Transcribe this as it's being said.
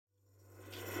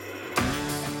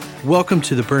Welcome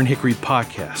to the Burn Hickory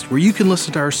Podcast, where you can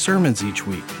listen to our sermons each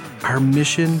week. Our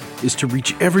mission is to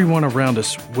reach everyone around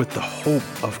us with the hope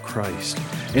of Christ.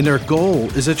 And our goal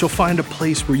is that you'll find a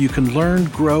place where you can learn,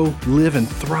 grow, live, and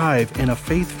thrive in a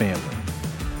faith family.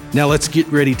 Now let's get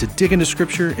ready to dig into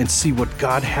Scripture and see what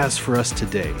God has for us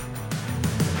today.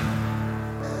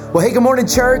 Well, hey, good morning,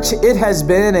 church. It has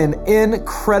been an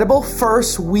incredible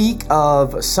first week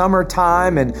of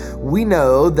summertime, and we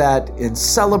know that in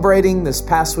celebrating this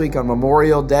past week on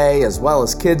Memorial Day, as well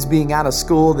as kids being out of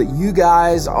school, that you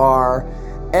guys are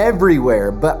everywhere.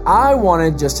 But I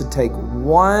wanted just to take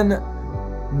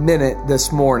 1 minute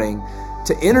this morning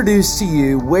to introduce to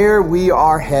you where we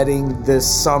are heading this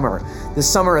summer.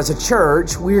 This summer as a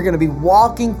church, we are going to be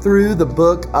walking through the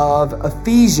book of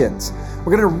Ephesians.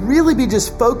 We're going to really be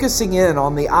just focusing in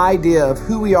on the idea of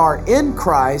who we are in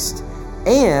Christ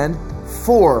and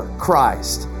for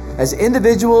Christ. As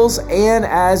individuals and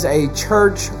as a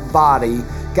church body,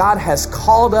 God has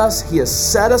called us, He has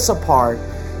set us apart,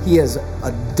 He has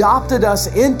adopted us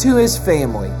into His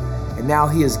family, and now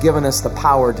He has given us the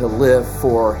power to live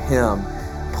for Him.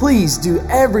 Please do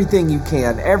everything you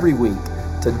can every week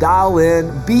to dial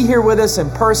in, be here with us in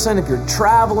person. If you're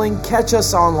traveling, catch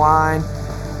us online,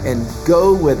 and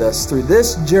go with us through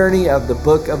this journey of the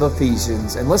book of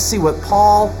Ephesians. And let's see what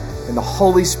Paul and the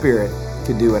Holy Spirit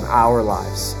can do in our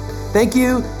lives. Thank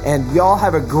you, and y'all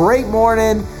have a great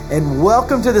morning, and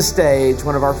welcome to the stage,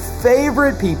 one of our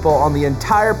favorite people on the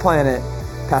entire planet,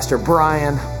 Pastor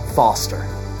Brian Foster.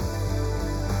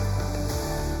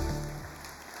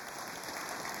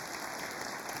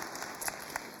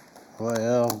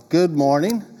 Well, good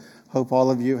morning. Hope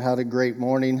all of you had a great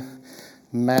morning.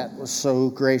 Matt was so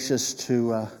gracious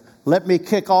to let me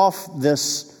kick off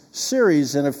this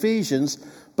series in Ephesians,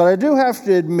 but I do have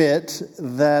to admit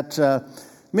that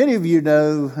many of you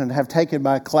know and have taken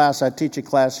my class. I teach a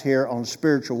class here on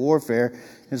spiritual warfare,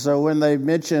 and so when they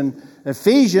mention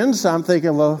Ephesians, I'm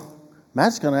thinking, well,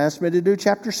 Matt's going to ask me to do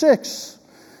chapter 6,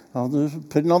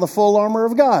 putting on the full armor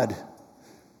of God.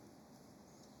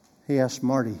 He asked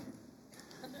Marty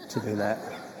to do that.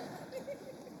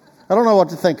 I don't know what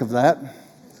to think of that.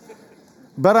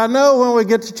 But I know when we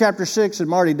get to chapter 6 and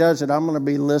Marty does it, I'm going to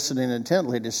be listening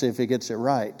intently to see if he gets it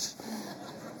right.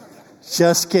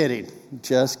 Just kidding.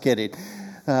 Just kidding.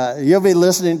 You'll be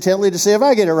listening intently to see if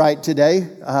I get it right today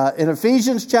in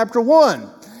Ephesians chapter 1.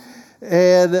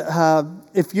 And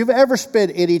if you've ever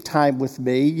spent any time with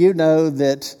me, you know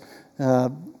that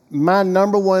my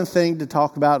number one thing to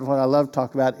talk about and what I love to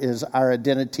talk about is our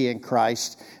identity in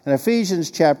Christ. And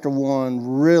Ephesians chapter 1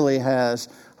 really has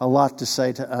a lot to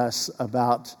say to us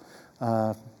about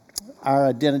our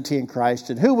identity in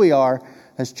Christ and who we are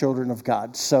as children of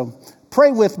God. So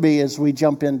pray with me as we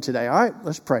jump in today. All right,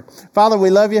 let's pray. Father,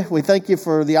 we love you. We thank you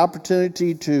for the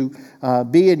opportunity to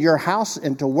be in your house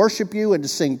and to worship you and to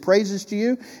sing praises to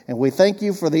you. And we thank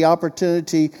you for the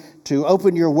opportunity to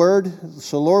open your word.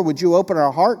 So, Lord, would you open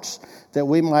our hearts that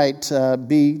we might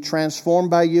be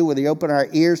transformed by you? Would you open our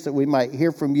ears that we might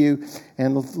hear from you?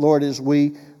 And, Lord, as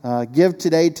we give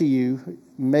today to you,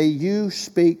 may you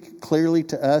speak clearly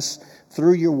to us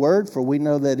through your word, for we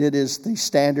know that it is the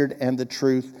standard and the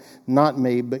truth, not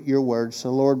me, but your word.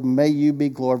 So, Lord, may you be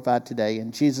glorified today.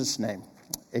 In Jesus' name,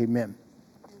 amen.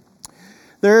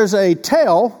 There's a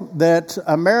tale that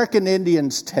American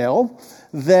Indians tell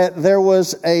that there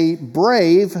was a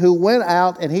brave who went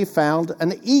out and he found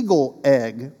an eagle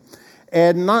egg.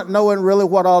 And not knowing really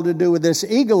what all to do with this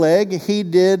eagle egg, he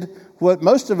did what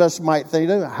most of us might think,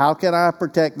 how can I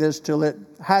protect this till it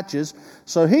hatches?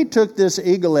 So he took this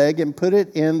eagle egg and put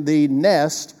it in the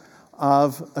nest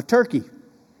of a turkey.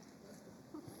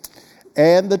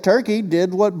 And the turkey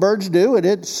did what birds do, and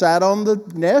it sat on the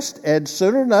nest, and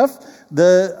soon enough,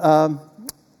 the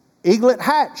eaglet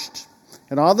hatched,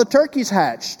 and all the turkeys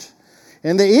hatched.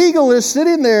 And the eagle is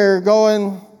sitting there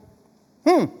going,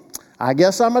 I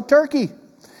guess I'm a turkey.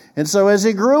 And so as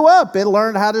he grew up, it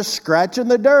learned how to scratch in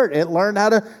the dirt. It learned how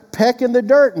to peck in the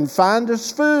dirt and find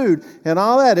its food and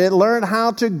all that. It learned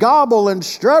how to gobble and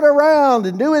strut around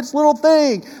and do its little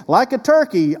thing like a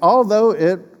turkey, although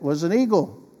it was an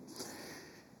eagle.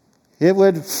 It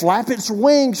would flap its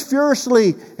wings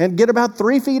furiously and get about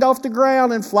 3 feet off the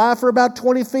ground and fly for about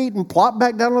 20 feet and plop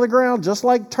back down on the ground just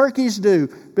like turkeys do,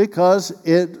 because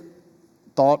it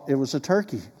thought it was a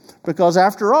turkey. Because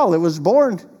after all, it was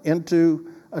born into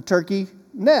a turkey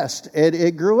nest, and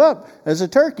it grew up as a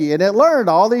turkey, and it learned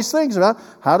all these things about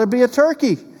how to be a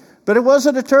turkey. But it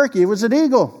wasn't a turkey, it was an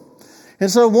eagle.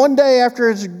 And so one day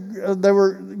after they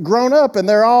were grown up and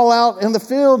they're all out in the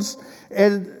fields,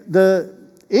 and the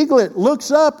eaglet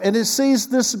looks up and it sees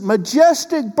this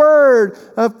majestic bird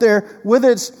up there with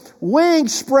its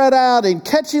wings spread out and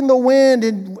catching the wind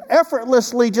and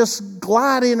effortlessly just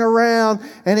gliding around.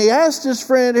 And he asked his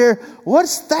friend here,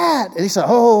 "What's that?" And he said,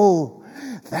 "Oh,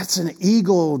 that's an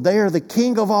eagle. They are the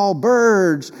king of all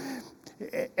birds."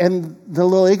 And the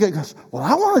little eaglet goes, "Well,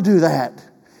 I want to do that."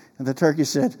 And the turkey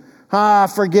said,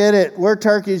 "Forget it. We're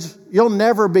turkeys. You'll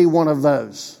never be one of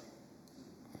those."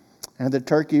 And the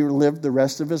turkey lived the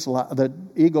rest of his life. The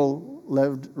eagle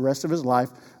lived the rest of his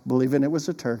life believing it was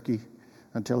a turkey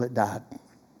until it died.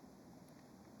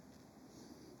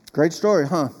 Great story,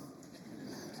 huh?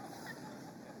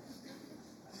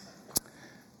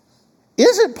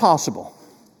 Is it possible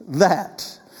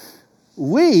that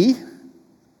we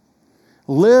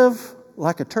live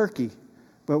like a turkey,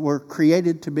 but we're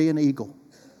created to be an eagle?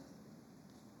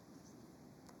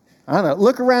 I don't know.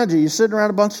 Look around you. You're sitting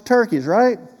around a bunch of turkeys,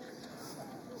 right?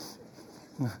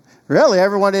 Really,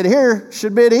 everyone in here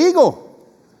should be an eagle.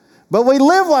 But we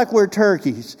live like we're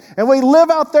turkeys. And we live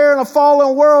out there in a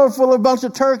fallen world full of a bunch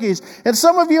of turkeys. And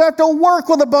some of you have to work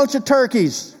with a bunch of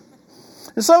turkeys.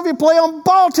 And some of you play on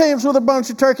ball teams with a bunch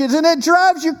of turkeys. And it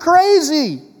drives you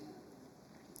crazy.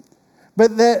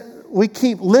 But that we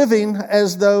keep living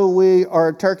as though we are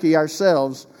a turkey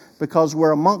ourselves because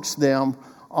we're amongst them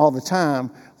all the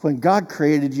time, when God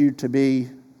created you to be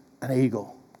an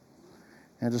eagle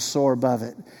and to soar above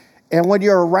it. And when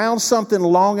you're around something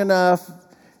long enough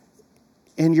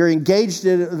and you're engaged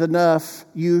in it enough,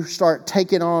 you start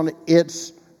taking on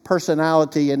its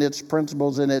personality and its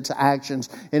principles and its actions.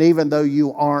 And even though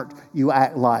you aren't, you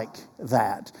act like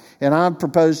that. And I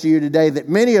propose to you today that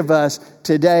many of us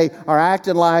today are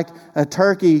acting like a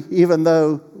turkey even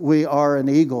though we are an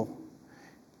eagle.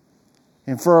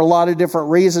 And for a lot of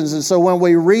different reasons. And so when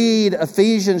we read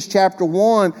Ephesians chapter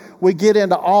 1, we get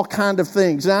into all kinds of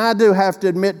things. Now, I do have to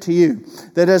admit to you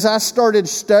that as I started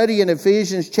studying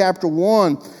Ephesians chapter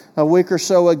 1 a week or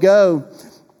so ago,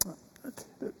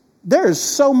 there is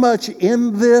so much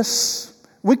in this,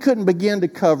 we couldn't begin to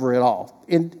cover it all.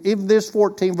 In even this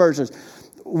 14 verses.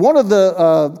 One of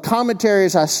the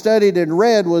commentaries I studied and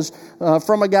read was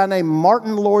from a guy named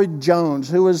Martin Lloyd-Jones,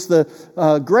 who was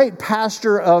the great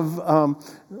pastor of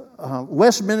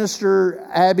Westminster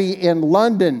Abbey in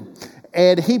London.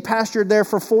 And he pastored there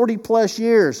for 40 plus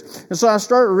years. And so I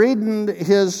started reading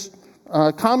his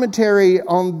commentary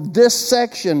on this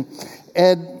section.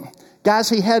 And guys,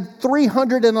 he had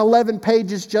 311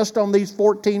 pages just on these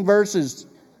 14 verses.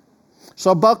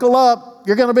 So buckle up.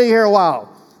 You're going to be here a while.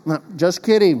 No, just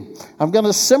kidding. I'm going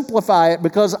to simplify it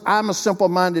because I'm a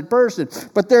simple-minded person.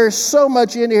 But there's so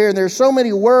much in here and there's so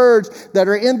many words that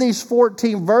are in these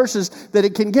 14 verses that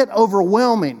it can get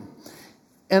overwhelming.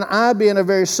 And I, being a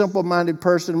very simple-minded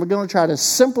person, we're going to try to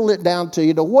simple it down to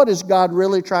you to what is God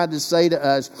really trying to say to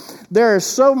us. There is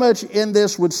so much in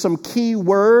this with some key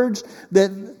words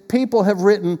that people have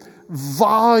written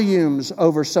volumes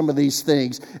over some of these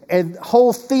things. And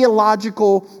whole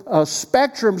theological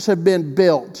spectrums have been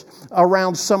built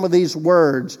around some of these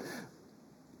words.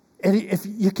 And if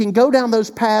you can go down those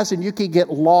paths and you can get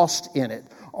lost in it.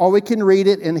 Or we can read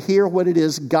it and hear what it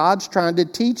is God's trying to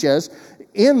teach us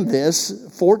in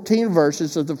this 14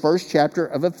 verses of the first chapter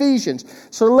of Ephesians.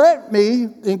 So let me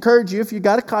encourage you, if you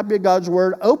got a copy of God's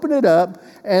Word, open it up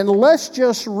and let's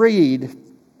just read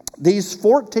these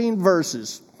 14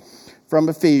 verses from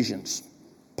Ephesians.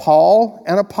 Paul,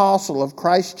 an apostle of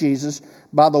Christ Jesus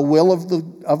by the will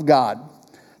of God.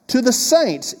 To the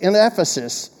saints in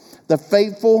Ephesus, the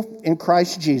faithful in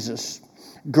Christ Jesus.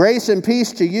 Grace and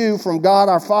peace to you from God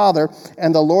our Father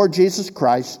and the Lord Jesus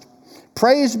Christ.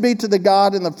 Praise be to the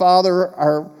God and the Father,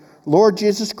 our Lord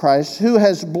Jesus Christ, who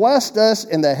has blessed us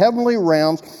in the heavenly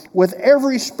realms with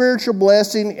every spiritual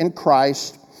blessing in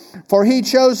Christ. For he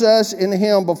chose us in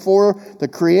him before the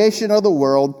creation of the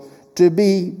world to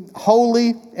be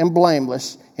holy and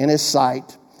blameless in his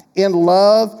sight. In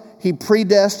love, he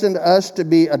predestined us to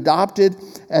be adopted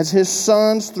as his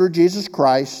sons through Jesus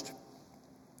Christ,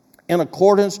 in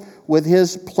accordance with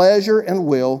his pleasure and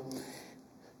will,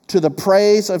 to the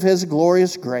praise of his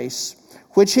glorious grace,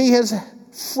 which he has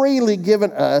freely given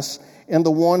us in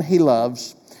the one he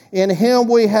loves. In him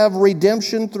we have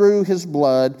redemption through his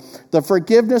blood, the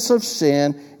forgiveness of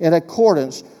sin in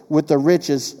accordance with the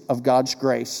riches of God's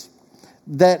grace,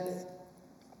 that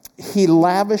he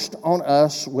lavished on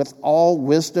us with all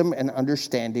wisdom and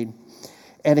understanding.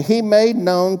 And he made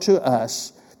known to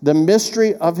us the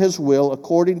mystery of his will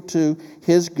according to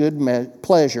his good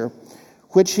pleasure,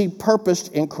 which he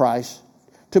purposed in Christ,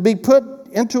 to be put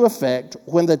into effect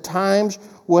when the times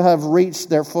will have reached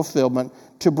their fulfillment,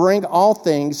 to bring all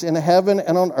things in heaven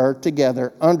and on earth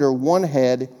together under one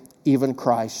head, even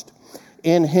Christ.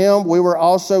 In him we were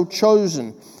also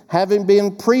chosen, having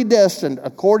been predestined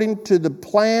according to the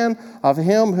plan of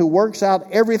him who works out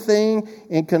everything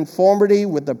in conformity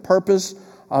with the purpose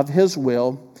of his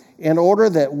will, in order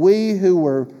that we who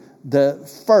were the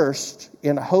first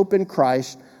in hope in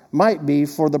Christ might be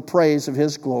for the praise of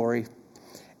his glory.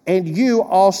 And you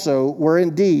also were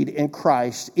indeed in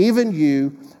Christ, even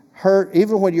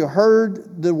when you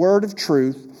heard the word of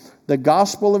truth, the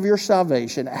gospel of your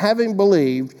salvation, having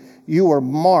believed, you were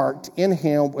marked in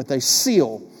him with a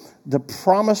seal, the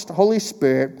promised Holy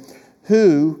Spirit,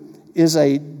 who is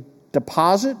a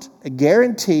deposit,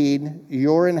 guaranteed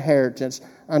your inheritance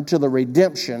until the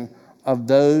redemption of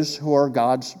those who are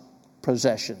God's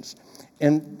possessions,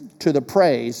 and to the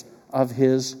praise of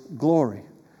his glory.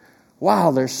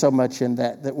 Wow, there's so much in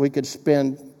that we could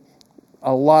spend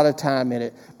a lot of time in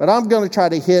it. But I'm going to try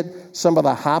to hit some of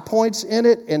the high points in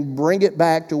it and bring it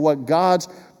back to what God's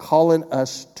calling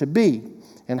us to be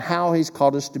and how he's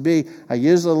called us to be. I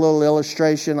used a little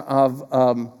illustration of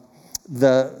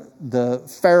the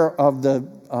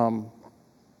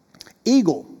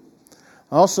eagle.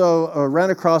 I also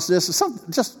ran across this.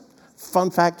 Just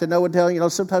fun fact to know and tell.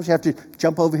 Sometimes you have to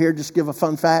jump over here, just give a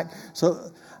fun fact.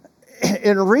 So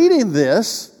in reading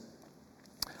this,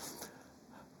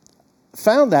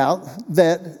 found out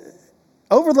that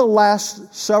over the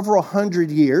last several hundred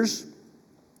years,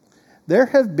 there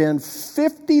have been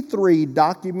 53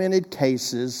 documented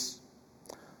cases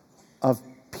of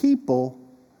people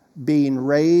being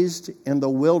raised in the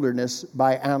wilderness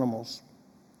by animals.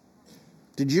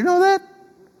 Did you know that?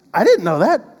 I didn't know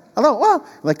that. I thought, well,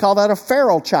 they call that a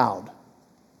feral child.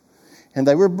 And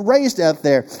they were raised out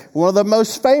there. One of the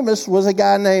most famous was a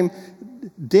guy named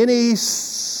Denny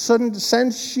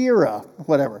Sanshira,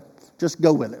 whatever. Just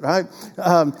go with it, right?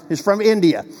 He's from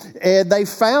India. And they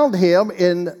found him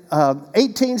in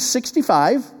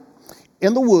 1865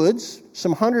 in the woods.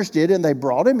 Some hunters did, and they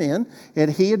brought him in,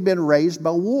 and he had been raised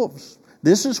by wolves.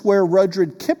 This is where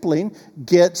Rudyard Kipling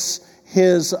gets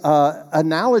his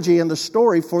analogy in the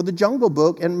story for the Jungle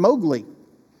Book and Mowgli.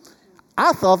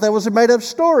 I thought that was a made-up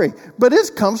story, but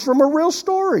it comes from a real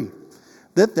story.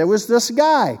 That there was this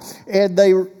guy, and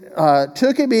they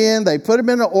took him in, they put him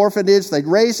in an orphanage, they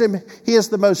raised him. He is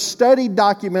the most studied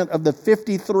document of the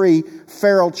 53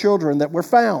 feral children that were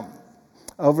found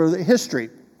over the history.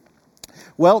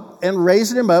 Well, and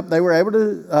raising him up, they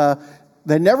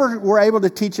never were able to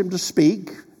teach him to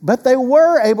speak, but they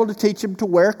were able to teach him to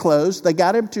wear clothes. They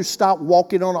got him to stop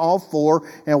walking on all four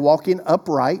and walking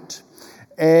upright.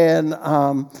 And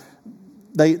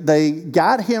they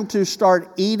got him to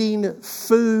start eating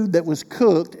food that was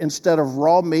cooked instead of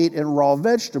raw meat and raw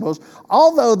vegetables,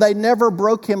 although they never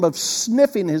broke him of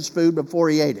sniffing his food before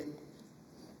he ate it.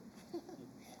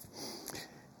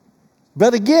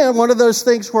 But again, one of those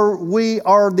things where we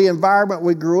are the environment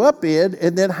we grew up in,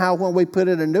 and then how when we put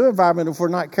in a new environment, if we're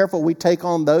not careful, we take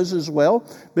on those as well.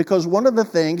 Because one of the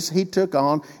things he took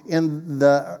on in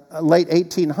the late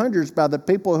 1800s by the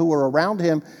people who were around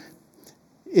him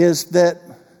is that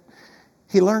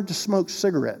he learned to smoke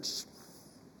cigarettes.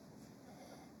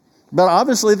 But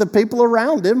obviously the people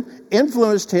around him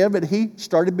influenced him, and he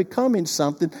started becoming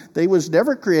something that he was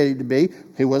never created to be.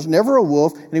 He was never a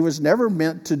wolf, and he was never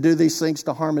meant to do these things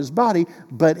to harm his body,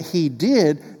 but he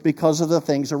did because of the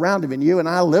things around him. And you and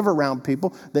I live around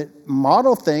people that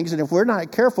model things, and if we're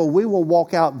not careful, we will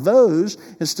walk out those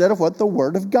instead of what the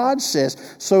Word of God says.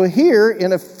 So here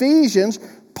in Ephesians,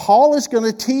 Paul is going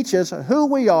to teach us who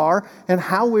we are and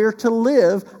how we're to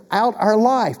live out our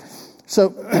life.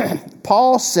 So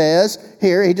Paul says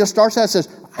here, he just starts out and says,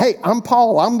 hey, I'm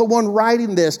Paul. I'm the one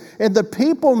writing this. And the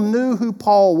people knew who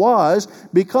Paul was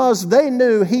because they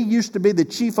knew he used to be the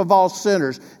chief of all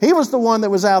sinners. He was the one that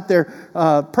was out there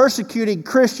persecuting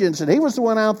Christians, and he was the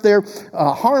one out there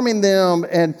harming them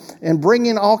and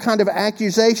bringing all kind of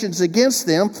accusations against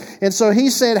them. And so he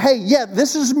said, hey, yeah,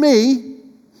 this is me.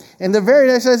 And the very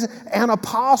next says, an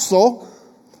apostle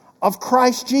of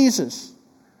Christ Jesus.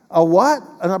 A what?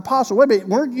 An apostle. Wait a minute,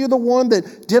 weren't you the one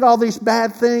that did all these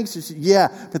bad things? He said, yeah,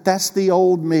 but that's the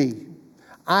old me.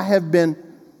 I am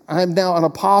now an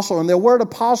apostle. And the word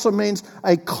apostle means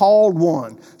a called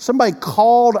one. Somebody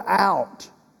called out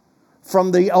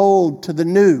from the old to the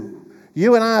new.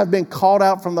 You and I have been called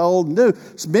out from the old and new.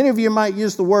 So many of you might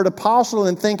use the word apostle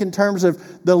and think in terms of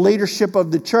the leadership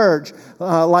of the church,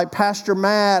 like Pastor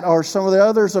Matt or some of the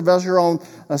others of us who are on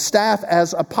staff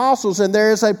as apostles. And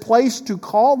there is a place to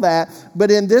call that.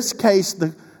 But in this case,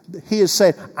 he is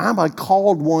saying, I'm a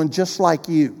called one just like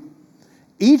you.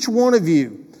 Each one of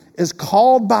you is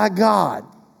called by God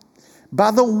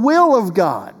By the will of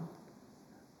God.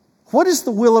 What is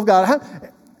the will of God?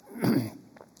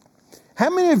 How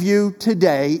many of you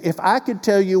today, if I could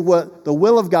tell you what the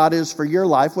will of God is for your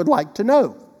life, would like to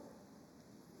know?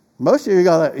 Most of you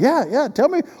go, yeah, tell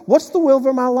me, what's the will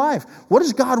for my life? What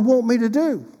does God want me to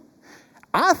do?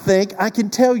 I think I can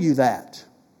tell you that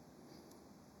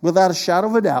without a shadow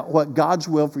of a doubt what God's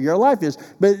will for your life is.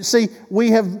 But see, we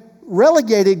have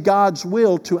relegated God's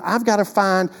will to, I've got to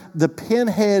find the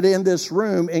pinhead in this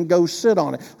room and go sit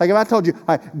on it. Like if I told you,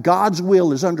 all right, God's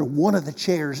will is under one of the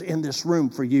chairs in this room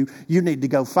for you, you need to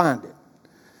go find it.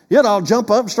 You'd all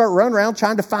jump up and start running around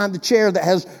trying to find the chair that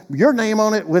has your name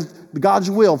on it with God's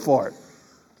will for it.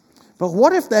 But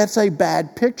what if that's a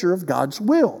bad picture of God's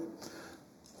will?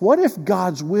 What if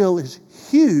God's will is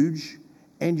huge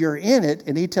and you're in it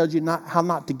and He tells you how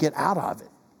not to get out of it?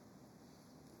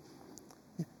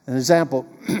 An example,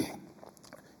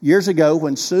 years ago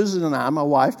when Susan and I, my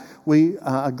wife, we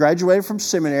graduated from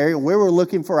seminary and we were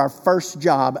looking for our first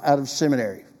job out of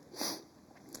seminary.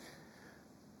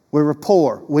 We were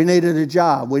poor. We needed a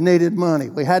job. We needed money.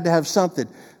 We had to have something.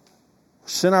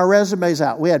 Sent our resumes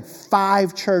out. We had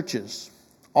 5 churches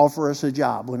offer us a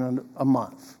job within a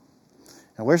month.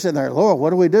 And we're sitting there, Lord, what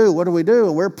do we do? What do we do?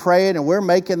 And we're praying and we're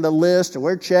making the list and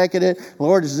we're checking it.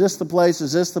 Lord, is this the place?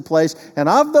 Is this the place? And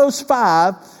of those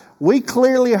 5, we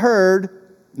clearly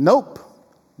heard, nope,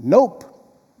 nope,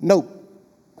 nope.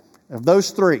 Of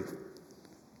those 3.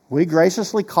 We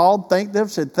graciously called, thanked them,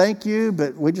 said thank you,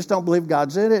 but we just don't believe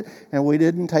God's in it, and we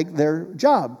didn't take their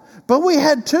job. But we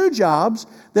had 2 jobs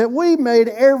that we made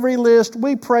every list.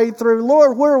 We prayed through,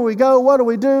 Lord, where do we go? What do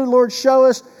we do? Lord, show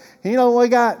us. And we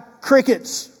got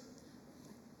crickets.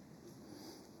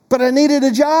 But I needed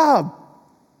a job.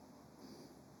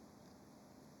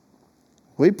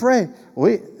 We pray.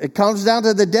 It comes down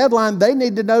to the deadline. They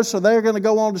need to know, so they're going to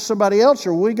go on to somebody else,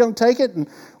 or we're going to take it, and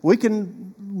we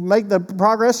can make the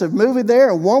progress of moving there.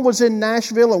 And one was in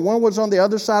Nashville and one was on the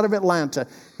other side of Atlanta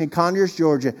in Conyers,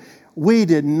 Georgia. We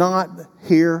did not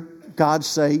hear God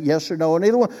say yes or no on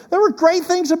either one. There were great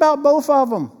things about both of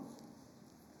them.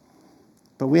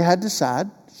 But we had to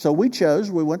decide. So we chose.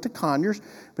 We went to Conyers.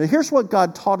 But here's what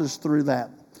God taught us through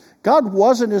that. God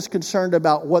wasn't as concerned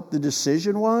about what the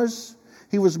decision was.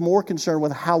 He was more concerned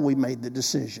with how we made the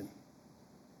decision.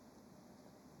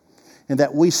 And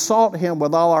that we sought Him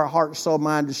with all our heart, soul,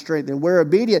 mind, and strength. And we're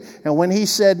obedient. And when He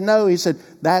said no, He said,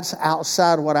 that's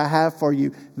outside what I have for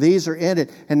you. These are in it.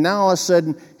 And now all of a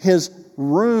sudden, His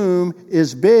room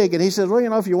is big. And He said,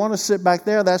 well, if you want to sit back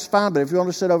there, that's fine. But if you want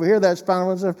to sit over here, that's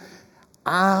fine.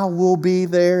 I will be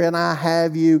there and I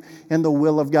have you, and the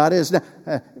will of God is. Now,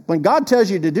 when God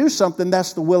tells you to do something,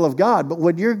 that's the will of God. But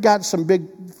when you've got some big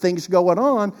things going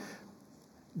on,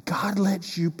 God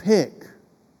lets you pick.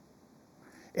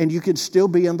 And you can still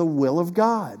be in the will of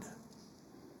God.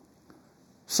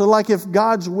 So like if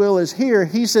God's will is here,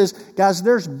 He says, guys,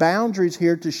 there's boundaries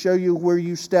here to show you where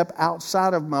you step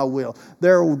outside of my will.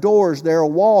 There are doors, there are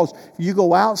walls. If you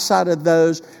go outside of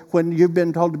those when you've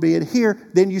been told to be in here,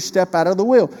 then you step out of the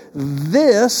will.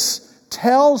 This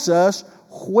tells us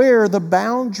where the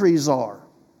boundaries are.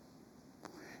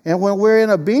 And when we're in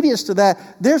obedience to that,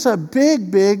 there's a big,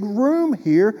 big room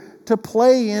here to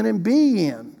play in and be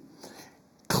in.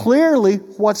 Clearly,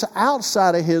 what's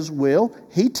outside of His will,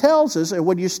 He tells us, and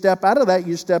when you step out of that,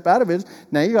 you step out of it.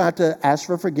 Now you're going to have to ask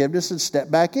for forgiveness and step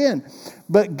back in.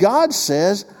 But God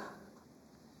says,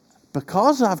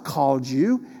 because I've called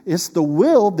you, it's the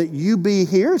will that you be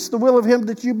here. It's the will of Him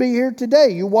that you be here today.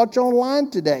 You watch online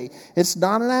today. It's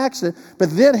not an accident.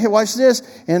 But then, watch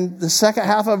this. In the second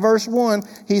half of verse 1,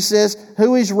 He says,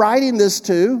 who He's writing this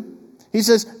to. He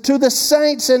says, to the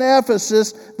saints in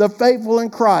Ephesus, the faithful in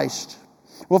Christ.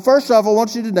 Well, first off, I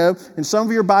want you to know, and some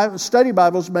of your study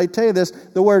Bibles may tell you this,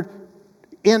 the word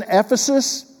in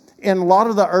Ephesus, in a lot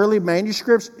of the early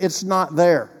manuscripts, it's not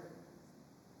there.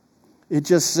 It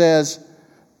just says,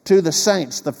 to the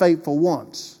saints, the faithful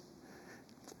ones.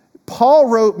 Paul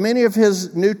wrote many of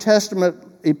his New Testament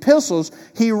epistles.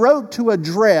 He wrote to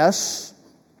address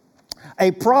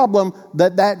a problem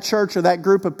that church or that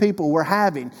group of people were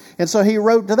having. And so he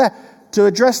wrote to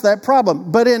address that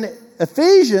problem. But in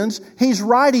Ephesians, he's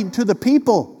writing to the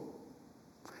people.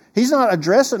 He's not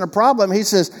addressing a problem. He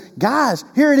says, guys,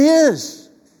 here it is.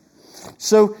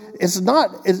 So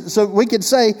so we could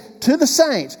say to the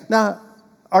saints. Now,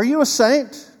 are you a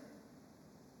saint?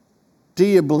 Do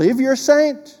you believe you're a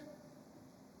saint?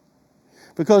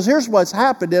 Because here's what's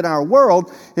happened in our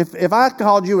world. If I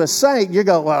called you a saint, you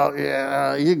go, well,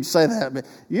 yeah, you can say that, but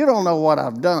you don't know what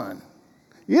I've done.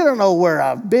 You don't know where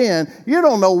I've been. You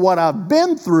don't know what I've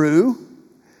been through.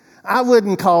 I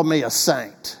wouldn't call me a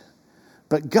saint.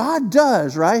 But God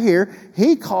does right here.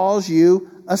 He calls you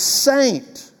a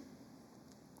saint.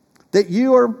 That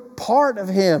you are part of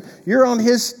Him. You're on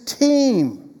His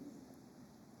team.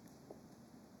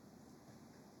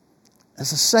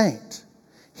 As a saint.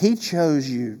 He chose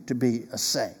you to be a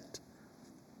saint.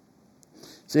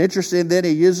 It's interesting that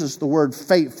He uses the word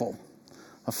faithful.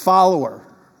 A follower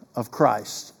of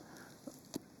Christ.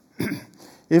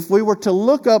 If we were to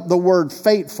look up the word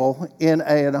faithful in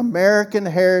an American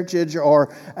Heritage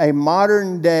or a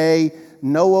modern day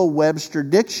Noah Webster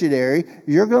dictionary,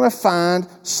 you're going to find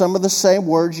some of the same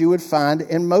words you would find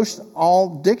in most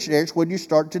all dictionaries when you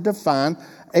start to define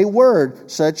a word,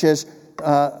 such as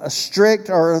a strict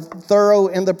or thorough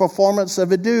in the performance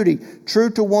of a duty, true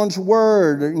to one's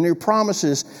word and your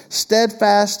promises,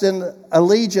 steadfast in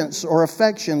allegiance or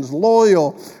affections,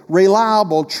 loyal,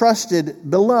 reliable,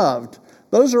 trusted, beloved.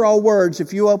 Those are all words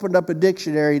if you opened up a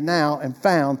dictionary now and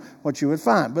found what you would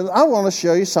find. But I want to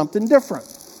show you something different.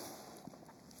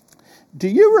 Do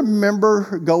you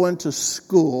remember going to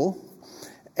school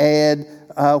and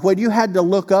when you had to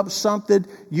look up something,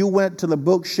 you went to the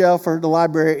bookshelf or the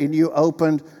library and you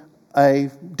opened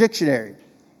a dictionary?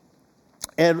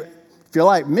 And if you're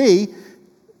like me,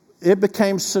 it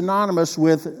became synonymous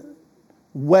with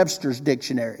Webster's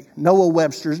dictionary, Noah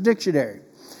Webster's dictionary.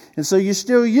 And so you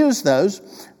still use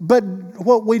those. But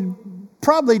what we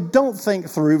probably don't think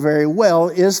through very well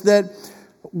is that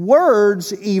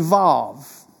words evolve.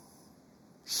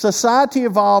 Society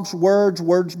evolves,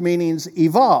 words meanings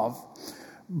evolve.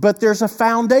 But there's a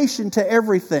foundation to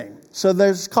everything. So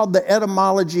there's called the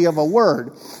etymology of a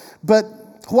word. But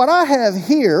what I have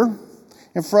here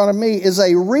in front of me is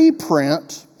a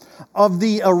reprint of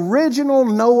the original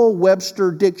Noah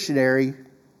Webster Dictionary,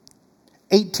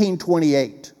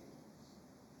 1828.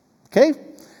 Okay?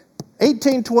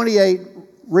 1828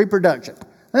 reproduction.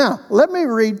 Now, let me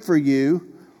read for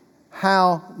you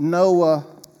how Noah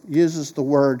uses the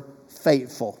word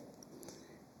faithful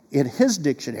in his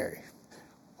dictionary,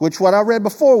 which what I read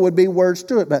before would be words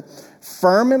to it, but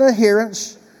firm in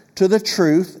adherence to the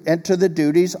truth and to the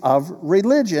duties of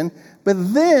religion.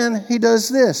 But then he does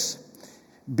this.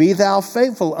 Be thou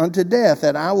faithful unto death,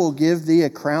 and I will give thee a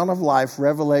crown of life,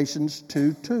 Revelations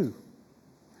 2:2.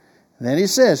 And then he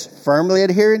says, firmly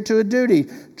adhering to a duty,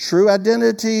 true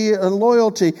identity and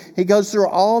loyalty. He goes through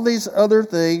all these other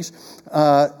things.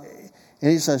 And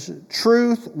he says,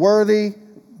 truth worthy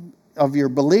of your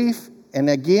belief.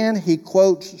 And again, he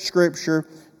quotes Scripture,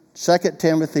 2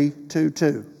 Timothy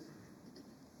 2:2.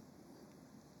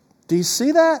 Do you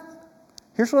see that?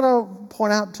 Here's what I'll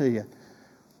point out to you.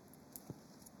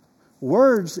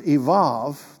 Words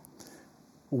evolve.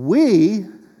 We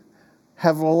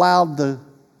have allowed the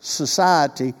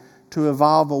society to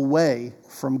evolve away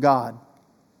from God.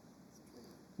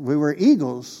 We were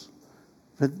eagles,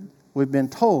 but we've been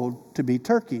told to be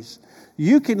turkeys.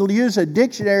 You can use a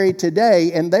dictionary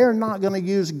today, and they're not going to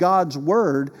use God's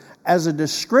word as a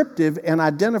descriptive and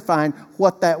identifying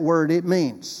what that word it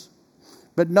means.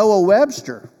 But Noah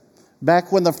Webster,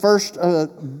 back when the first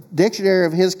dictionary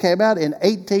of his came out in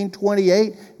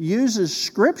 1828, uses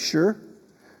Scripture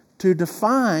to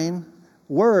define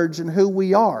words and who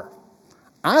we are.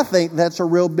 I think that's a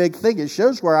real big thing. It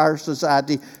shows where our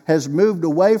society has moved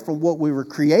away from what we were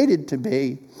created to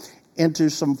be into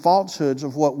some falsehoods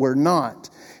of what we're not.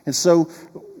 And so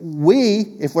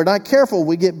if we're not careful,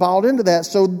 we get balled into that.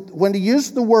 So when you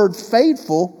use the word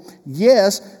faithful,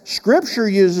 yes, Scripture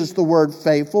uses the word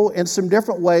faithful in some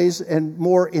different ways and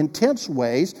more intense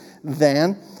ways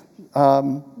than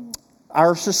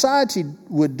our society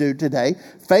would do today.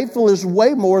 Faithful is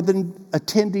way more than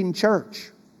attending church.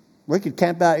 We could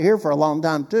camp out here for a long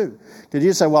time too. Because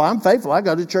you say, well, I'm faithful. I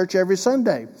go to church every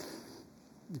Sunday.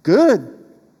 Good.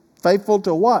 Faithful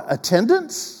to what?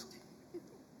 Attendance?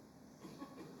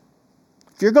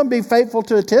 If you're going to be faithful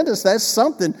to attendance, that's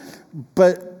something.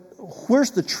 But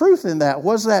where's the truth in that?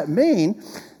 What does that mean?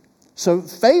 So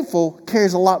faithful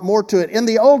carries a lot more to it. In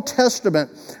the Old Testament,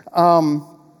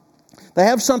 they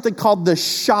have something called the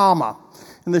Shama.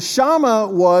 And the Shama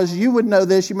was, you would know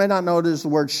this, you may not know it as the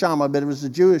word Shama, but it was a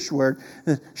Jewish word.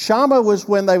 The Shama was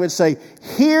when they would say,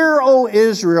 hear, O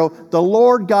Israel, the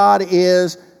Lord God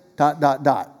is ...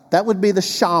 That would be the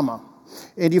Shama.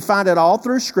 And you find it all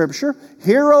through Scripture.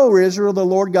 Hear, O Israel, the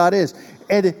Lord God is.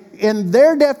 And in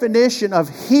their definition of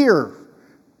hear,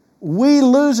 we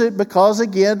lose it because,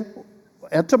 again,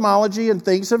 etymology and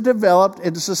things have developed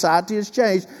and society has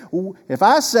changed. If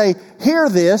I say, hear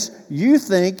this, you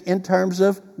think in terms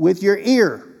of with your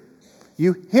ear.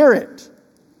 You hear it.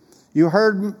 You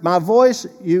heard my voice,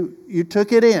 you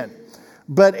took it in.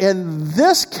 But in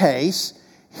this case,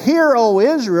 hear, O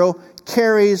Israel,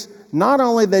 carries not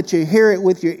only that you hear it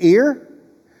with your ear,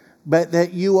 but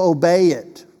that you obey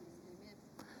it.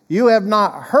 You have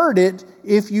not heard it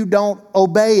if you don't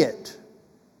obey it.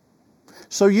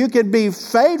 So you can be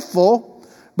faithful,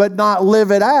 but not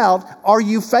live it out. Are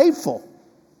you faithful?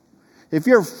 If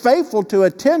you're faithful to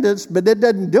attendance, but it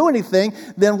doesn't do anything,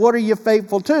 then what are you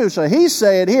faithful to? So he's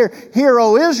saying here, hear,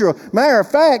 O Israel. Matter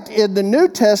of fact, in the New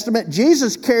Testament,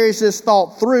 Jesus carries this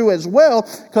thought through as well,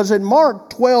 because in Mark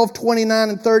 12, 29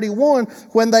 and 31,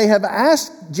 when they have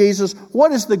asked Jesus,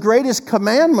 what is the greatest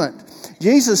commandment?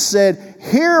 Jesus said,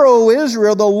 hear, O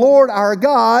Israel, the Lord our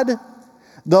God,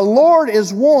 the Lord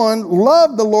is one.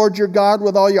 Love the Lord your God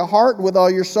with all your heart, with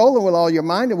all your soul, and with all your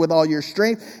mind, and with all your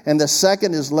strength. And the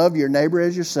second is love your neighbor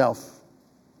as yourself.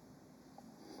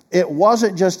 It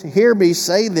wasn't just hear me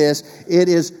say this. It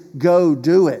is go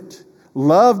do it.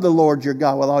 Love the Lord your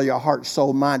God with all your heart,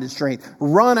 soul, mind, and strength.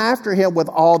 Run after Him with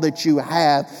all that you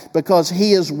have, because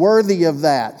He is worthy of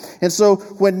that. And so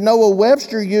when Noah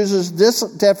Webster uses this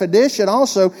definition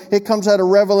also, it comes out of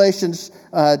Revelations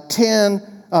 2:10b,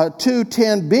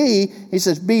 he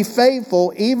says, be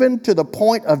faithful even to the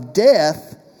point of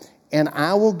death, and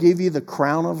I will give you the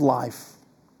crown of life.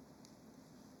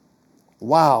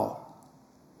 Wow.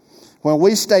 When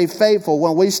we stay faithful,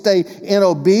 when we stay in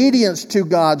obedience to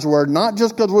God's word, not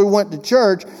just because we went to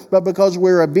church, but because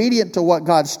we're obedient to what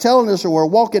God's telling us, or we're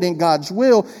walking in God's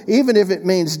will, even if it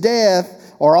means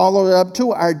death or all the way up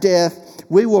to our death,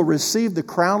 we will receive the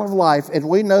crown of life. And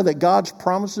we know that God's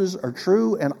promises are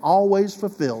true and always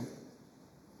fulfilled.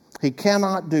 He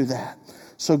cannot do that.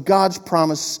 So God's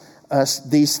promised us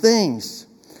these things.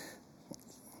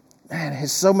 Man,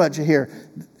 there's so much here.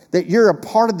 That you're a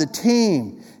part of the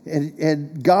team.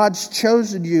 And God's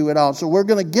chosen you and all. So we're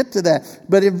going to get to that.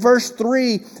 But in verse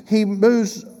 3, he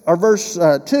moves, or verse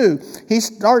 2, he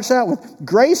starts out with,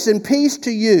 grace and peace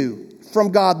to you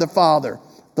from God the Father,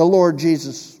 the Lord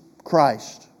Jesus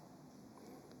Christ.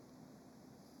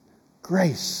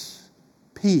 Grace,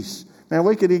 peace. Man,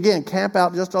 we could again camp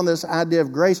out just on this idea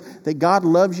of grace, that God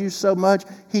loves you so much,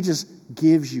 He just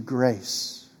gives you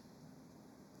grace.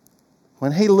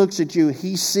 When He looks at you,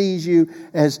 He sees you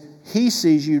as He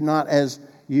sees you, not as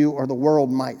you or the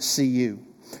world might see you.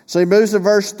 So he moves to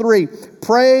verse 3.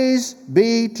 Praise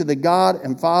be to the God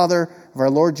and Father of our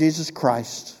Lord Jesus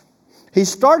Christ. He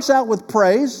starts out with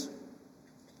praise.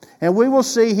 And we will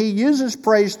see he uses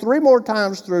praise 3 more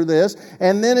times through this.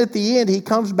 And then at the end, he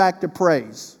comes back to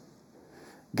praise.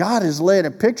 God has laid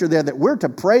a picture there that we're to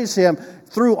praise Him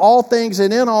through all things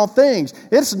and in all things.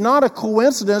 It's not a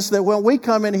coincidence that when we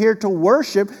come in here to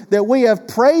worship, that we have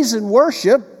praise and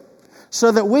worship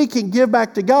so that we can give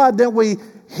back to God. Then we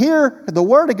hear the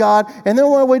Word of God. And then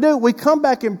what we do, we come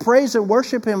back and praise and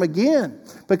worship Him again.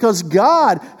 Because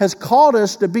God has called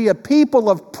us to be a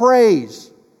people of praise.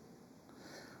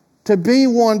 To be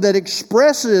one that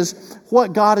expresses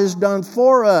what God has done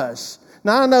for us.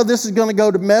 Now, I know this is going to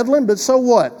go to meddling, but so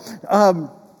what?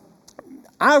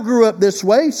 I grew up this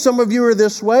way. Some of you are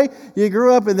this way. You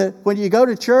grew up when you go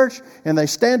to church and they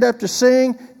stand up to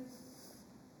sing.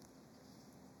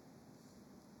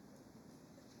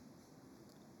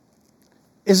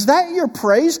 Is that your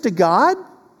praise to God?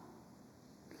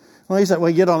 Well, he said, well,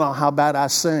 you don't know how bad I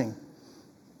sing.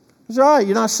 It's all right,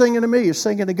 you're not singing to me, you're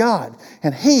singing to God.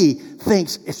 And He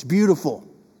thinks it's beautiful.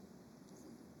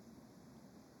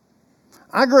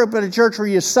 I grew up in a church where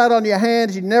you sat on your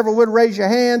hands, you never would raise your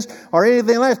hands or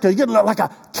anything like that, because you look like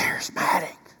a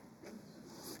charismatic.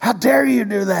 How dare you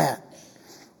do that?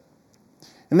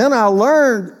 And then I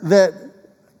learned that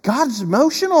God's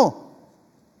emotional.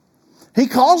 He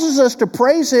causes us to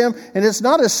praise Him, and it's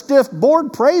not a stiff,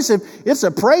 bored praise Him. It's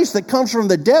a praise that comes from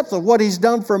the depth of what He's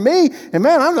done for me. And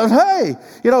man, I'm just, hey,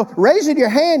 raising your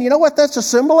hand, you know what that's a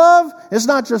symbol of? It's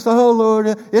not just, oh Lord,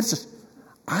 it's,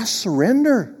 I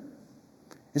surrender.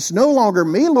 It's no longer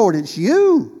me, Lord, it's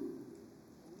you.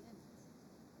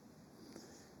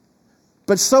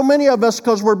 But so many of us,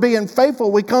 because we're being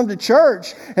faithful, we come to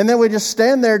church, and then we just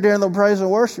stand there during the praise and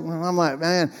worship. And I'm like,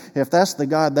 man, if that's the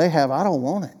God they have, I don't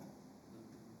want it.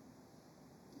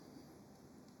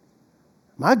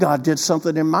 My God did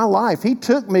something in my life. He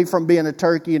took me from being a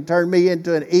turkey and turned me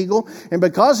into an eagle. And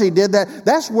because He did that,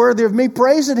 that's worthy of me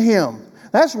praising Him.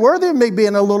 That's worthy of me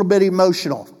being a little bit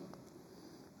emotional.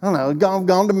 I don't know, I've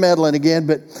gone to meddling again,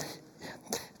 but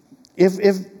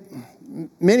if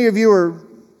many of you are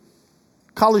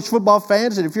college football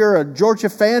fans, and if you're a Georgia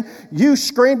fan, you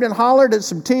screamed and hollered at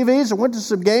some TVs and went to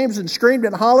some games and screamed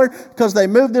and hollered because they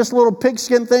moved this little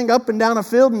pigskin thing up and down a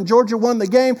field and Georgia won the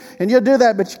game. And you'll do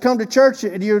that, but you come to church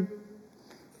and you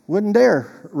wouldn't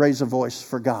dare raise a voice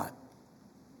for God.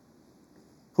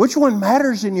 Which one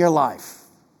matters in your life?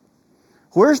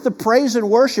 Where's the praise and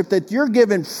worship that you're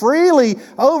giving freely,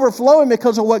 overflowing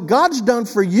because of what God's done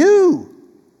for you?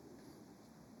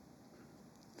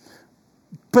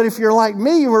 But if you're like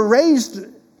me, you were raised,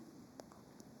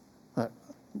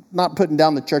 not putting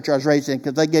down the church I was raised in,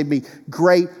 because they gave me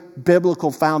great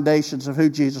biblical foundations of who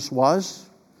Jesus was.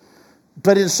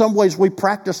 But in some ways, we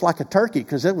practiced like a turkey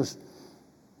because it was.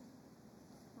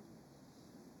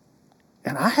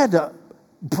 And I had to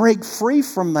break free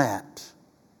from that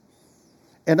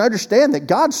and understand that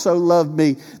God so loved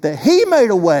me that He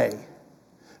made a way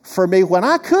for me when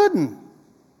I couldn't.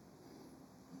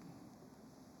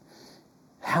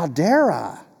 How dare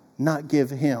I not give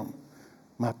Him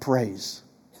my praise?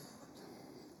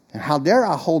 And how dare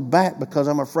I hold back because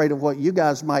I'm afraid of what you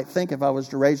guys might think if I was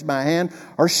to raise my hand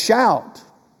or shout?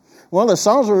 One of the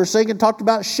songs we were singing talked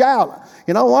about shout.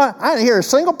 You know what? I didn't hear a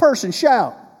single person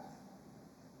shout.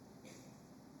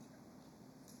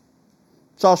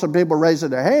 Saw some people raising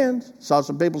their hands. Saw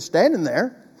some people standing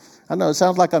there. I know it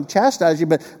sounds like I'm chastising you,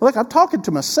 but look, I'm talking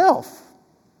to myself.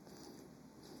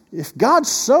 If God's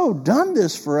so done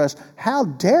this for us, how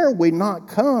dare we not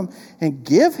come and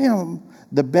give Him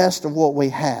the best of what we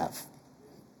have?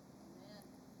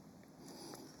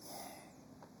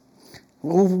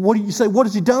 Well, what do you say? What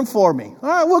has He done for me? All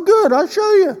right, well, good. I'll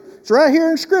show you. It's right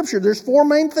here in Scripture. There's 4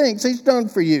 main things He's done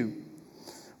for you.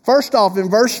 First off, in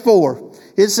verse 4,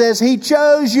 it says He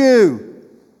chose you.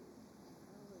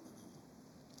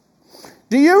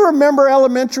 Do you remember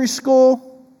elementary school?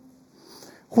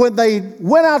 When they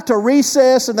went out to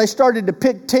recess and they started to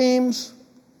pick teams?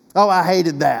 Oh, I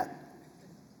hated that.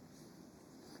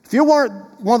 If you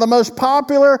weren't one of the most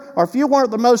popular or if you weren't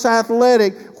the most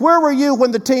athletic, where were you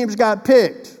when the teams got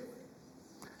picked?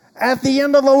 At the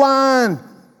end of the line.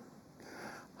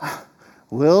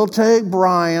 We'll take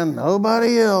Brian.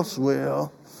 Nobody else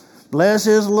will. Bless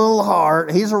his little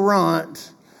heart. He's a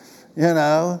runt. You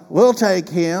know, we'll take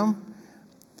him.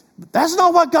 But that's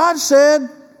not what God said.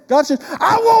 God said,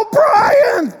 I want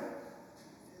Brian.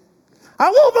 I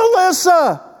want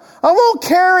Melissa. I want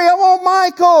Carrie. I want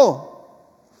Michael.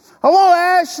 I want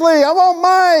Ashley. I want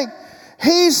Mike.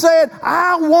 He said,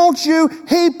 I want you.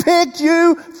 He picked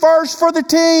you first for the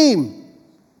team.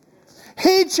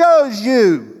 He chose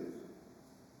you.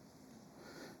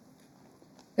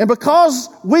 And because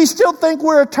we still think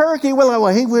we're a turkey, we're like,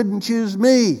 well, He wouldn't choose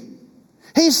me.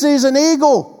 He sees an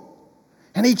eagle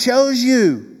and He chose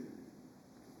you.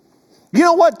 You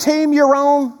know what team you're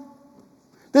on?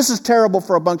 This is terrible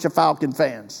for a bunch of Falcon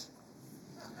fans.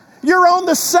 You're on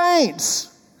the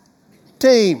Saints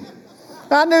team.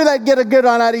 I knew that'd get a good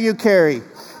one out of you, Carrie.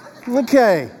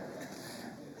 Okay.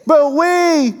 But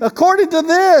we, according to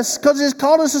this, because it's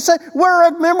called us a saint, we're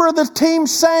a member of the team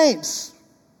Saints.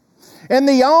 And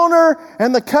the owner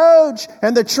and the coach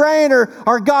and the trainer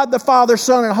are God the Father,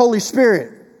 Son, and Holy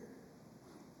Spirit.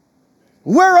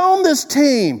 We're on this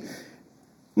team.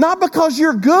 Not because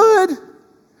you're good,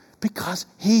 because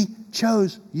He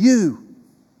chose you.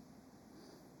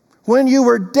 When you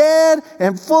were dead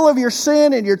and full of your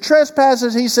sin and your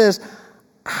trespasses, He says,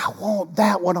 I want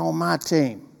that one on my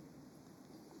team.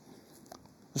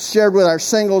 I shared with our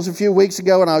singles a few weeks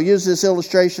ago, and I'll use this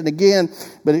illustration again,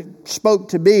 but it spoke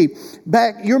to me.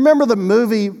 You remember the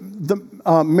movie The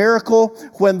Miracle,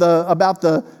 when about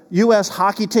the U.S.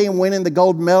 hockey team winning the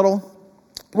gold medal?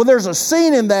 Well, there's a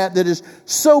scene in that is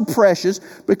so precious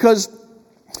because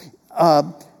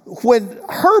when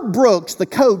Herb Brooks, the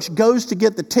coach, goes to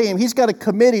get the team, he's got a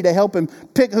committee to help him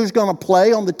pick who's going to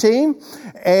play on the team.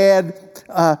 And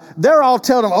they're all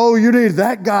telling him, oh, you need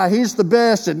that guy. He's the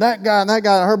best. And that guy and that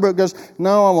guy. And Herb Brooks goes,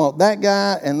 no, I want that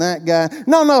guy and that guy.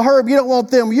 No, Herb, you don't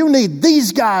want them. You need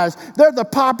these guys. They're the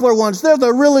popular ones. They're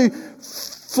the really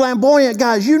flamboyant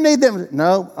guys. You need them.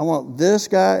 No, I want this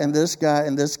guy and this guy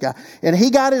and this guy. And he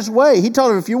got his way. He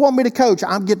told him, if you want me to coach,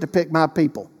 I'm getting to pick my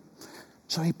people.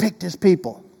 So he picked his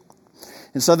people.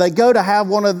 And so they go to have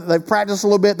they practice a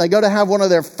little bit. They go to have one of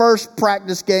their first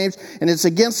practice games, and it's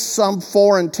against some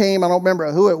foreign team. I don't remember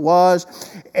who it was.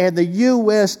 And the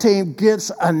U.S. team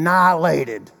gets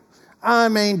annihilated. I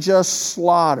mean, just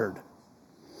slaughtered.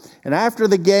 And after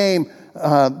the game,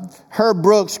 Herb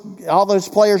Brooks, all those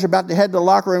players are about to head to the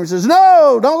locker room. He says,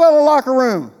 no, don't go to the locker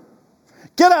room.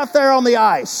 Get out there on the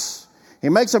ice. He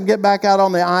makes them get back out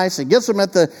on the ice. He gets them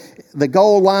at the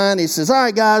goal line. He says, all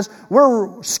right, guys,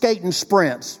 we're skating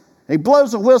sprints. He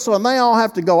blows the whistle, and they all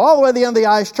have to go all the way to the end of the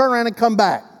ice, turn around and come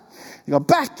back. They go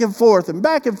back and forth and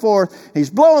back and forth.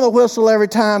 He's blowing the whistle every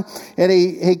time, and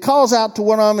he calls out to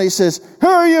one of them, and he says, who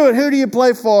are you and who do you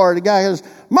play for? And the guy goes,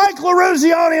 Mike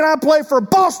LaRuzioni, and I play for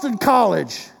Boston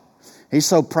College. He's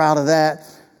so proud of that.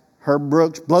 Herb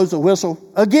Brooks blows the whistle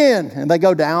again, and they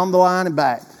go down the line and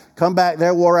back. Come back,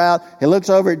 they're wore out. He looks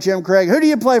over at Jim Craig. Who do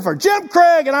you play for? Jim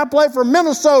Craig, and I play for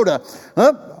Minnesota.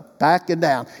 Up, back and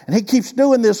down. And he keeps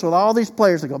doing this with all these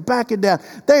players. They go back and down.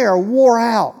 They are wore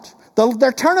out.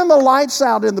 They're turning the lights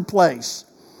out in the place.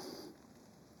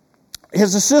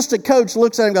 His assistant coach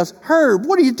looks at him and goes, Herb,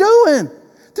 what are you doing?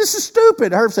 This is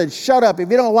stupid. Herb said, shut up. If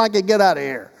you don't like it, get out of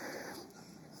here.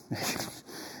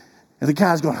 And the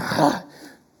guy's going,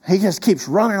 He just keeps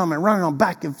running them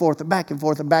back and forth and back and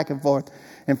forth and back and forth.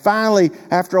 And finally,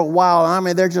 after a while,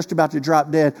 they're just about to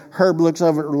drop dead. Herb looks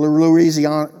over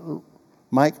at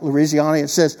Mike Louisiani and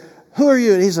says, who are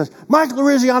you? And he says, Mike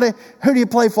Louisiani, who do you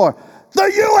play for?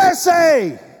 The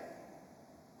USA!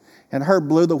 And Herb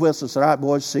blew the whistle and said, all right,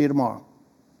 boys, see you tomorrow.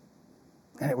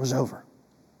 And it was over.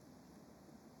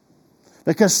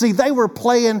 Because, see, they were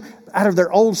playing out of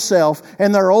their old self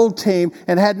and their old team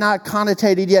and had not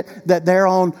connotated yet that they're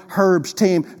on Herb's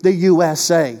team, the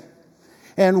USA.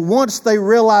 And once they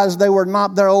realized they were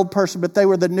not their old person, but they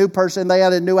were the new person, they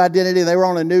had a new identity, they were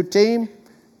on a new team,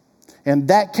 and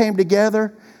that came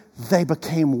together, they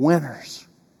became winners.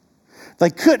 They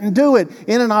couldn't do it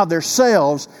in and of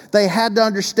themselves. They had to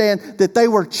understand that they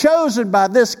were chosen by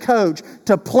this coach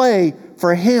to play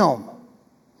for him.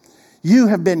 You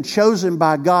have been chosen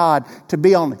by God to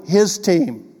be on His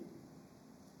team.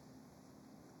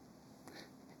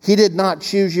 He did not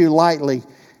choose you lightly.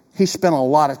 He spent a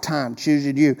lot of time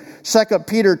choosing you. 2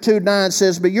 Peter 2:9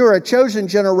 says, but you're a chosen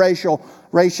generation,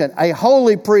 a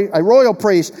royal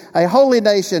priest, a holy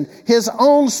nation, His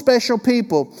own special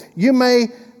people. You may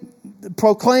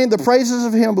proclaim the praises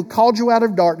of Him who called you out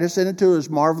of darkness and into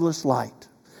His marvelous light.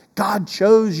 God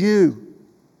chose you.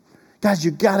 Guys,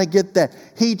 you got to get that.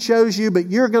 He chose you, but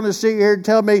you're going to sit here and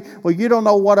tell me, well, you don't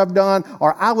know what I've done,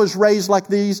 or I was raised like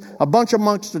these, a bunch of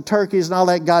monks to turkeys and all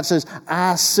that. God says,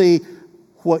 I see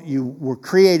what you were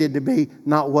created to be,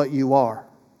 not what you are.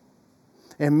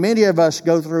 And many of us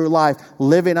go through life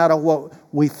living out of what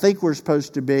we think we're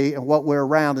supposed to be and what we're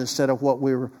around instead of what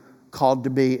we were called to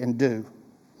be and do.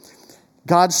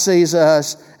 God sees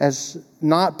us as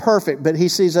not perfect, but He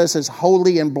sees us as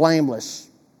holy and blameless.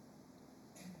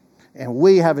 And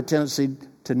we have a tendency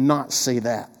to not see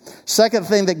that. Second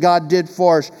thing that God did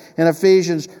for us in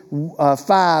Ephesians 1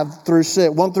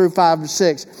 through 5 and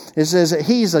 6, it says that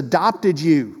He's adopted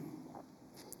you.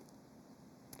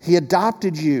 He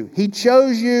adopted you. He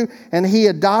chose you and He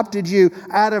adopted you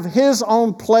out of His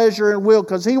own pleasure and will.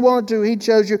 Because He wanted to, He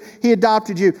chose you, He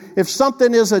adopted you. If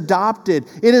something is adopted,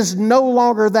 it is no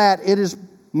longer that. It is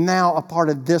now a part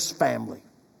of this family.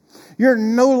 You're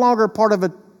no longer part of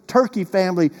a turkey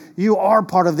family. You are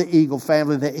part of the eagle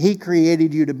family that He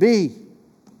created you to be.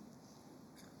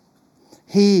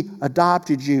 He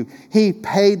adopted you. He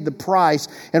paid the price.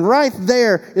 And right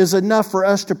there is enough for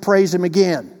us to praise Him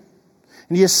again.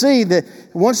 And you see that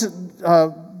once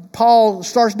Paul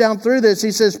starts down through this,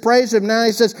 he says, praise Him. Now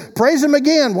he says, praise Him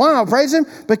again. Why? Praise Him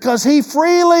because He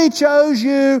freely chose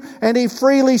you and He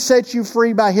freely set you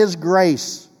free by His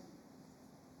grace.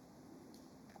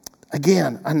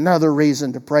 Again, another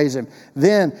reason to praise Him.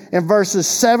 Then in verses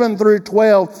 7 through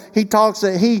 12, he talks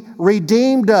that He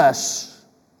redeemed us.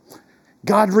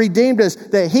 God redeemed us,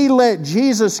 that He let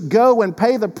Jesus go and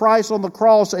pay the price on the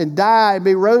cross and die and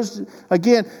be rose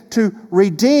again to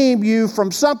redeem you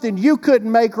from something you couldn't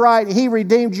make right. He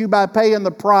redeemed you by paying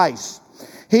the price.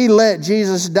 He let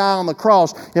Jesus die on the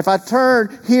cross. If I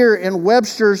turn here in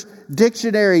Webster's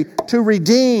dictionary to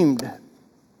redeemed,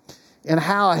 and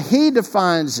how he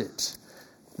defines it,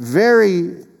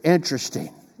 very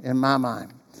interesting in my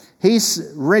mind.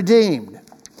 He's redeemed,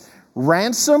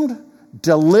 ransomed,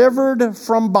 delivered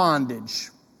from bondage,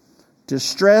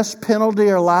 distress, penalty,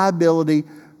 or liability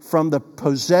from the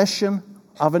possession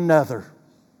of another.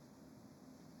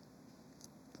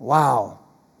 Wow.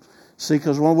 See,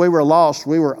 because when we were lost,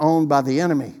 we were owned by the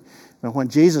enemy. And when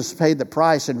Jesus paid the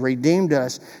price and redeemed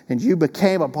us, and you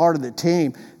became a part of the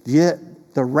team, yet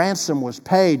the ransom was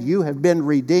paid. You have been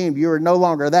redeemed. You are no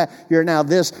longer that. You're now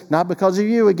this, not because of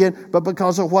you again, but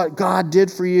because of what God did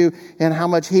for you and how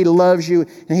much He loves you.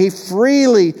 And He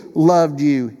freely loved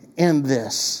you in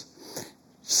this.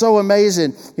 So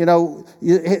amazing. You know,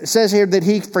 it says here that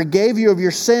He forgave you of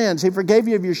your sins. He forgave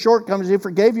you of your shortcomings. He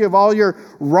forgave you of all your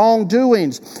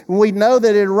wrongdoings. And we know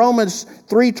that in Romans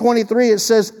 3:23 it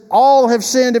says, all have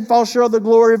sinned and fall short of the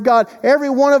glory of God. Every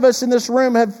one of us in this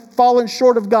room have fallen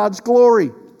short of God's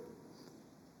glory.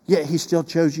 Yet He still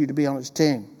chose you to be on His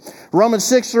team. Romans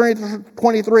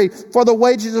 6:23, for the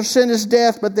wages of sin is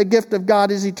death, but the gift of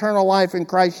God is eternal life in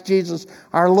Christ Jesus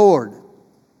our Lord.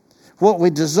 What we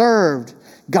deserved,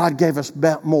 God gave us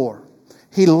more.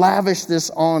 He lavished this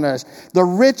on us. The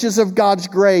riches of God's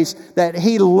grace that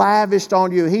He lavished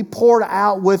on you. He poured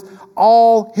out with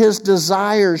all His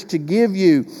desires to give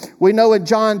you. We know in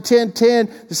John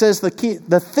 10:10, it says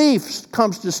the thief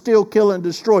comes to steal, kill, and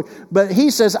destroy. But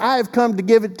He says, I have come to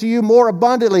give it to you more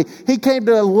abundantly. He came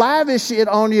to lavish it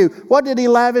on you. What did He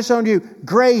lavish on you?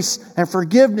 Grace and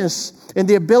forgiveness and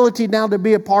the ability now to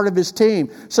be a part of His team.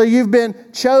 So you've been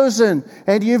chosen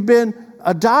and you've been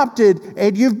adopted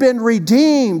and you've been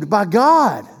redeemed by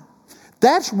God.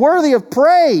 That's worthy of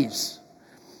praise.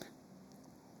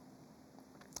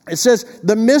 It says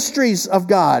the mysteries of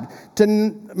God, to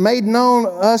made known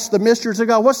us the mysteries of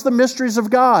God. What's the mysteries of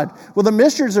God? Well, the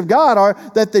mysteries of God are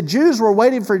that the Jews were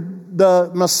waiting for the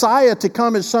Messiah to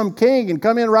come as some king and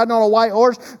come in riding on a white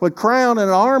horse with crown and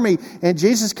an army. And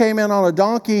Jesus came in on a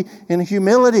donkey in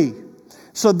humility.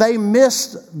 So they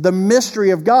missed the mystery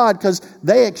of God because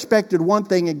they expected one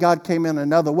thing and God came in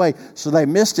another way. So they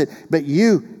missed it. But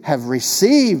you have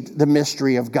received the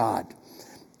mystery of God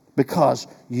because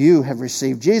you have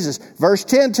received Jesus. Verse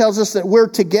 10 tells us that we're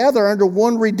together under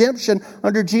one redemption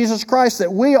under Jesus Christ,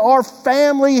 that we are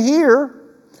family here.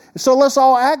 So let's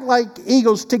all act like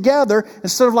eagles together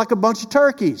instead of like a bunch of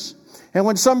turkeys. And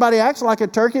when somebody acts like a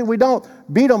turkey, we don't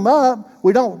beat them up.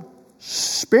 We don't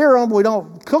spear them. We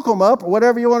don't cook them up or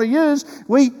whatever you want to use.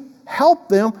 We help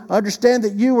them understand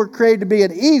that you were created to be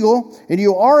an eagle and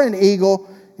you are an eagle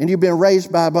and you've been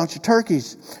raised by a bunch of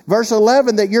turkeys. Verse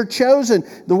 11, that you're chosen.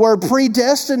 The word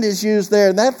predestined is used there,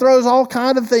 and that throws all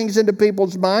kinds of things into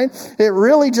people's mind. It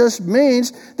really just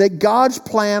means that God's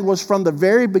plan was from the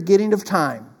very beginning of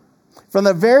time. From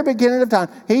the very beginning of time,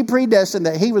 He predestined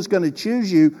that He was going to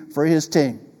choose you for His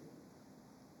team.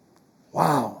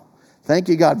 Wow. Thank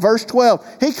you, God. Verse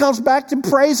 12, He comes back to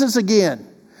praises again.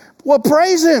 Well,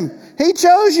 praise Him. He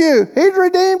chose you. He's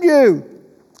redeemed you.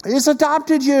 He's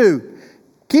adopted you.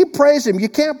 Keep praising Him. You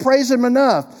can't praise Him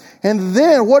enough. And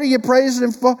then, what are you praising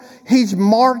Him for? He's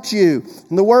marked you.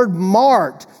 And the word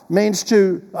marked means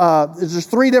to, there's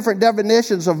three different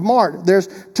definitions of marked.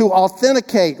 There's to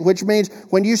authenticate, which means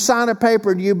when you sign a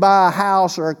paper and you buy a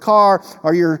house or a car,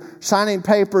 or you're signing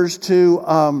papers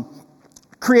to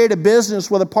create a business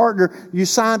with a partner, you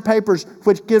sign papers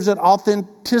which gives it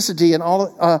authenticity and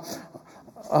all.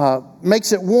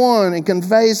 Makes it one and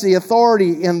conveys the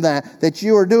authority in that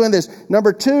you are doing this.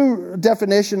 Number two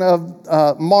definition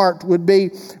of marked would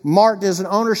be marked as an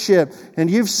ownership. And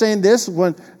you've seen this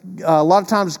when a lot of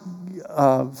times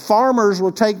farmers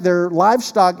will take their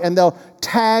livestock and they'll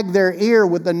tag their ear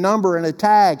with a number and a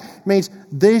tag. It means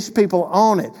these people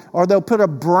own it. Or they'll put a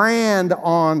brand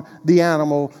on the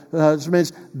animal. It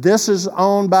means this is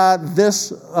owned by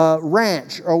this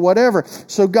ranch or whatever.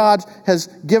 So God has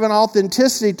given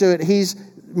authenticity to it. He's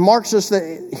marks us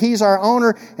that He's our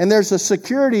owner, and there's a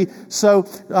security. So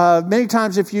many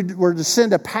times if you were to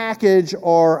send a package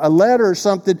or a letter or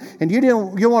something and you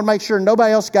want to make sure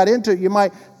nobody else got into it, you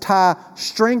might tie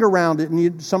string around it,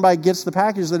 and somebody gets the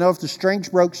package, they know if the string's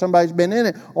broke, somebody's been in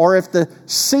it. Or if the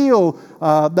seal,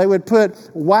 they would put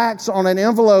wax on an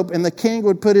envelope and the king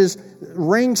would put his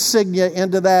ring signet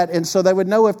into that, and so they would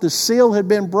know if the seal had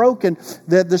been broken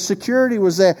that the security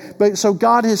was there. But so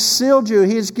God has sealed you.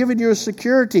 He has given you a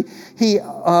security. He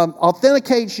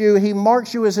authenticates you. He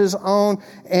marks you as His own,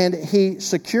 and He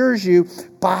secures you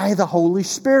by the Holy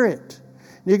Spirit.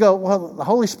 You go, well, the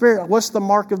Holy Spirit, what's the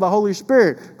mark of the Holy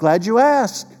Spirit? Glad you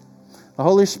asked. The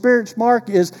Holy Spirit's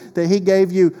mark is that He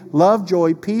gave you love,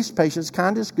 joy, peace, patience,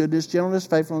 kindness, goodness, gentleness,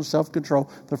 faithfulness, self-control,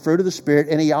 the fruit of the Spirit.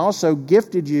 And He also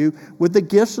gifted you with the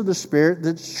gifts of the Spirit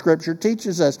that Scripture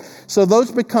teaches us. So those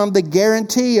become the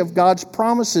guarantee of God's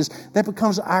promises. That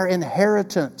becomes our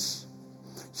inheritance.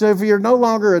 So if you're no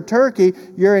longer a turkey,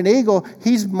 you're an eagle.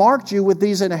 He's marked you with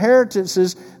these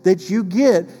inheritances that you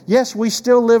get. Yes, we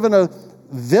still live in a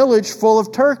village full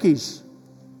of turkeys,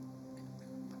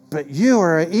 but you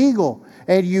are an eagle,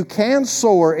 and you can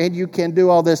soar, and you can do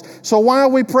all this. So why are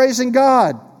we praising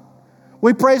God?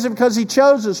 We praise Him because He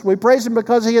chose us. We praise Him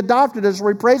because He adopted us.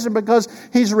 We praise Him because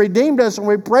He's redeemed us, and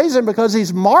we praise Him because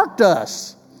He's marked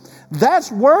us.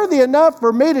 That's worthy enough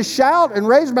for me to shout and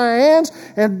raise my hands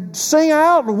and sing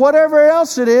out and whatever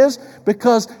else it is,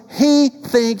 because He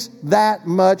thinks that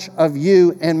much of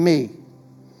you and me.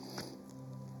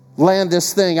 Land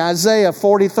this thing. Isaiah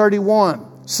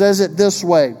 40:31 says it this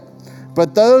way: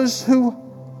 but those who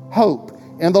hope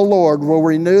in the Lord will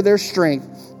renew their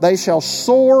strength. They shall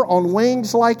soar on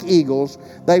wings like eagles.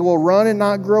 They will run and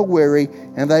not grow weary,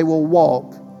 and they will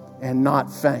walk and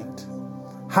not faint.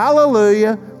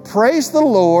 Hallelujah. Praise the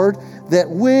Lord that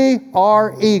we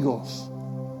are eagles.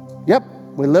 Yep,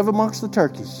 we live amongst the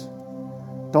turkeys.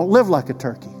 Don't live like a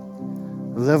turkey.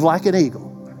 Live like an eagle,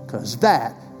 because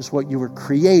that is what you were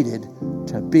created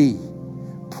to be.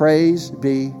 Praise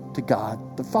be to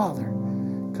God the Father,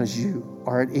 because you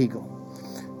are an eagle.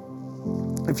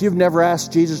 If you've never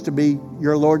asked Jesus to be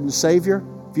your Lord and Savior,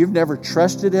 if you've never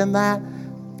trusted in that,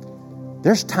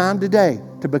 there's time today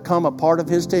to become a part of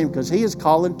His team, because He is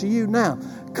calling to you now.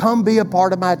 Come be a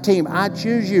part of my team. I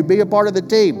choose you. Be a part of the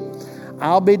team.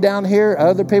 I'll be down here.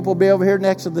 Other people will be over here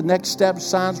next to the next step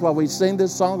signs while we sing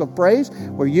this song of praise,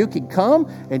 where you can come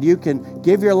and you can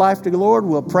give your life to the Lord.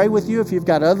 We'll pray with you. If you've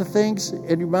got other things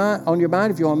in your mind, on your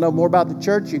mind, if you want to know more about the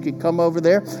church, you can come over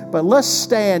there. But let's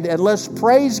stand and let's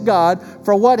praise God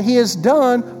for what He has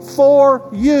done for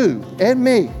you and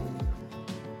me.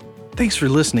 Thanks for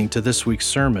listening to this week's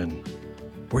sermon.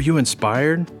 Were you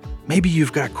inspired? Maybe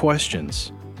you've got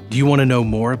questions. Do you want to know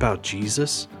more about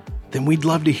Jesus? Then we'd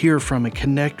love to hear from and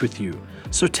connect with you.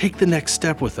 So take the next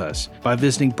step with us by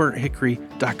visiting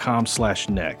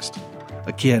burnthickory.com/next.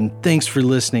 Again, thanks for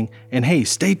listening. And hey,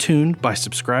 stay tuned by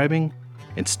subscribing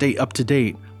and stay up to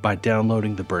date by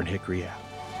downloading the Burnt Hickory app.